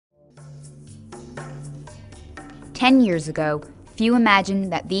10 years ago, few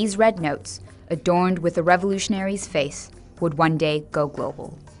imagined that these red notes, adorned with a revolutionary's face, would one day go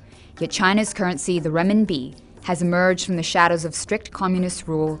global. Yet China's currency, the renminbi, has emerged from the shadows of strict communist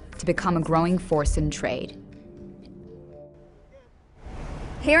rule to become a growing force in trade.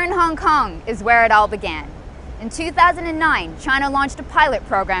 Here in Hong Kong is where it all began. In 2009, China launched a pilot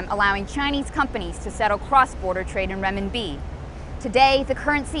program allowing Chinese companies to settle cross-border trade in renminbi. Today, the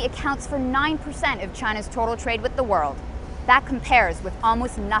currency accounts for 9% of China's total trade with the world. That compares with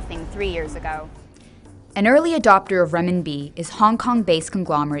almost nothing 3 years ago. An early adopter of renminbi is Hong Kong-based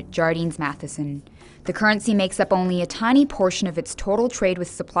conglomerate Jardines Matheson. The currency makes up only a tiny portion of its total trade with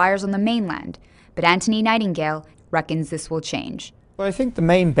suppliers on the mainland, but Anthony Nightingale reckons this will change. Well, I think the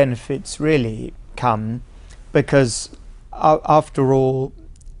main benefits really come because, after all,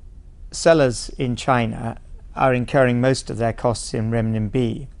 sellers in China are incurring most of their costs in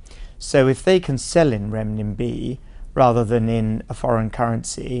renminbi. So if they can sell in renminbi rather than in a foreign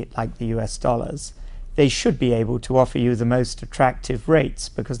currency like the US dollars, they should be able to offer you the most attractive rates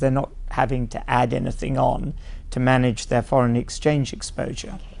because they're not having to add anything on to manage their foreign exchange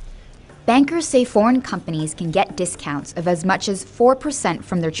exposure. Bankers say foreign companies can get discounts of as much as 4%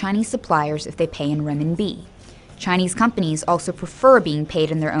 from their Chinese suppliers if they pay in renminbi. Chinese companies also prefer being paid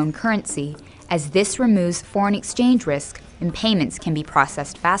in their own currency, as this removes foreign exchange risk and payments can be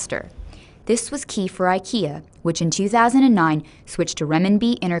processed faster. This was key for IKEA, which in 2009 switched to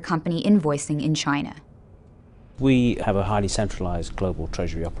renminbi intercompany invoicing in China. We have a highly centralized global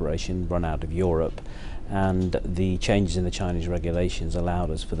treasury operation run out of Europe, and the changes in the Chinese regulations allowed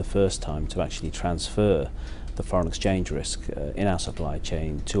us for the first time to actually transfer the foreign exchange risk in our supply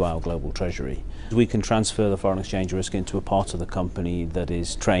chain to our global treasury. We can transfer the foreign exchange risk into a part of the company that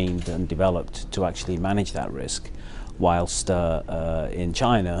is trained and developed to actually manage that risk, whilst in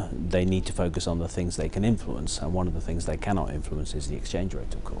China they need to focus on the things they can influence, and one of the things they cannot influence is the exchange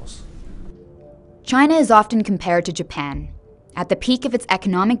rate, of course. China is often compared to Japan. At the peak of its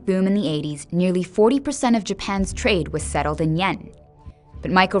economic boom in the 80s, nearly 40% of Japan's trade was settled in yen. But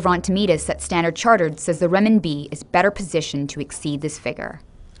Michael Vrontamidis at Standard Chartered says the renminbi is better positioned to exceed this figure.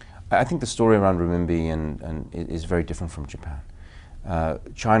 I think the story around renminbi is very different from Japan.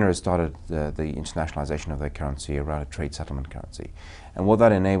 China has started the internationalization of their currency around a trade settlement currency. And what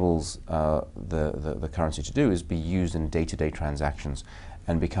that enables the currency to do is be used in day-to-day transactions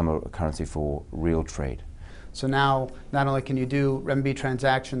and become a currency for real trade. So now, not only can you do renminbi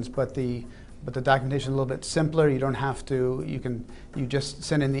transactions, but the documentation is a little bit simpler. You don't have to, you just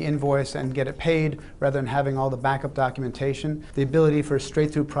send in the invoice and get it paid rather than having all the backup documentation. The ability for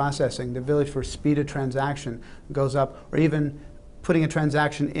straight-through processing, the ability for speed of transaction goes up, or even putting a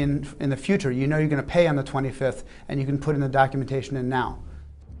transaction in the future. You know you're going to pay on the 25th, and you can put in the documentation in now.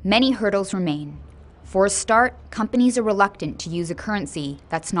 Many hurdles remain. For a start, companies are reluctant to use a currency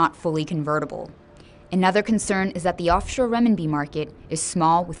that's not fully convertible. Another concern is that the offshore renminbi market is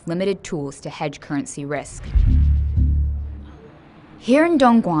small with limited tools to hedge currency risk. Here in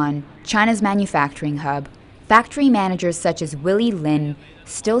Dongguan, China's manufacturing hub, factory managers such as Willie Lin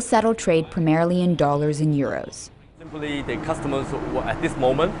still settle trade primarily in dollars and euros. Simply, the customers at this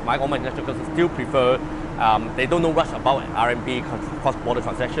moment, all my international customers still prefer, they don't know much about RMB cross-border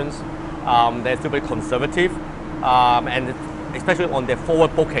transactions. They're still very conservative, and especially on their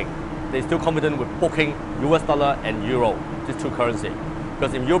forward booking. They're still confident with booking US dollar and euro, these two currencies.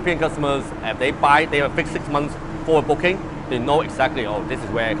 Because if European customers, if they buy, they have a fixed 6 months forward booking, they know exactly, oh, this is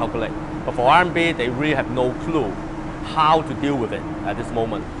where I calculate. But for RMB, they really have no clue how to deal with it at this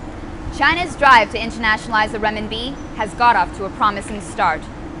moment. China's drive to internationalize the renminbi has got off to a promising start.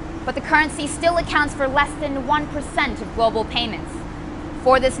 But the currency still accounts for less than 1% of global payments.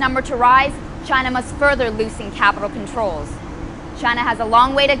 For this number to rise, China must further loosen capital controls. China has a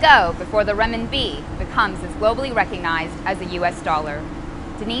long way to go before the renminbi becomes as globally recognized as the US dollar.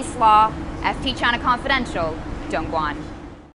 Denise Law, FT China Confidential, Dongguan.